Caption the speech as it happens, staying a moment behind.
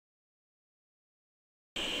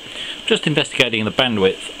Just investigating the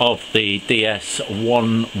bandwidth of the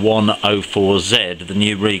DS1104Z, the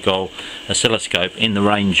new RIGOL oscilloscope in the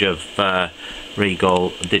range of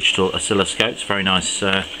RIGOL digital oscilloscopes. Very nice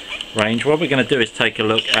range. What we're going to do is take a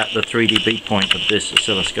look at the 3 dB point of this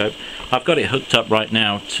oscilloscope. I've got it hooked up right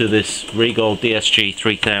now to this RIGOL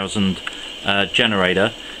DSG3000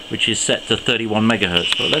 generator, which is set to 31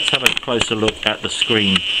 megahertz. But let's have a closer look at the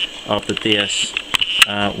screen of the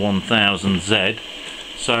DS1000Z.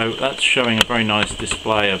 So that's showing a very nice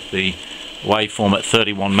display of the waveform at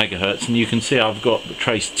 31 megahertz, and you can see I've got the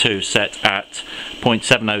trace 2 set at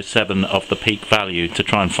 0.707 of the peak value to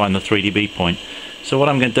try and find the 3 dB point. So what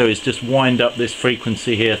I'm going to do is just wind up this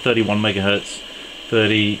frequency here, 31 megahertz,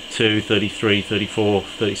 32, 33, 34,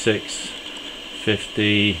 36,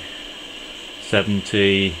 50,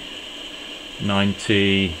 70,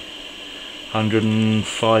 90,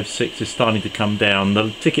 105, 6 is starting to come down. The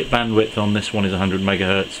ticket bandwidth on this one is 100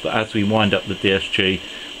 megahertz, but as we wind up the DSG, you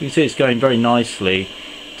can see it's going very nicely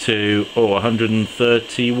to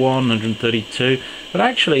 131, 132, but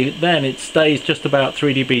actually then it stays just about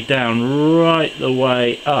 3 dB down right the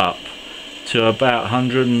way up to about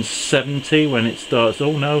 170 when it starts,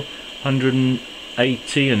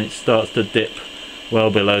 180, and it starts to dip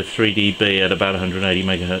well below 3 dB at about 180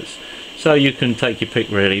 megahertz. So you can take your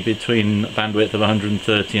pick really between a bandwidth of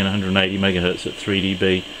 130 and 180 megahertz at 3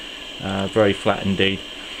 dB. Very flat indeed.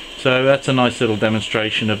 So that's a nice little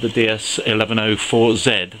demonstration of the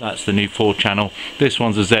DS1104Z. That's the new 4-channel. This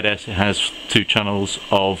one's a ZS. It has 2 channels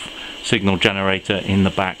of signal generator in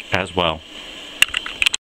the back as well.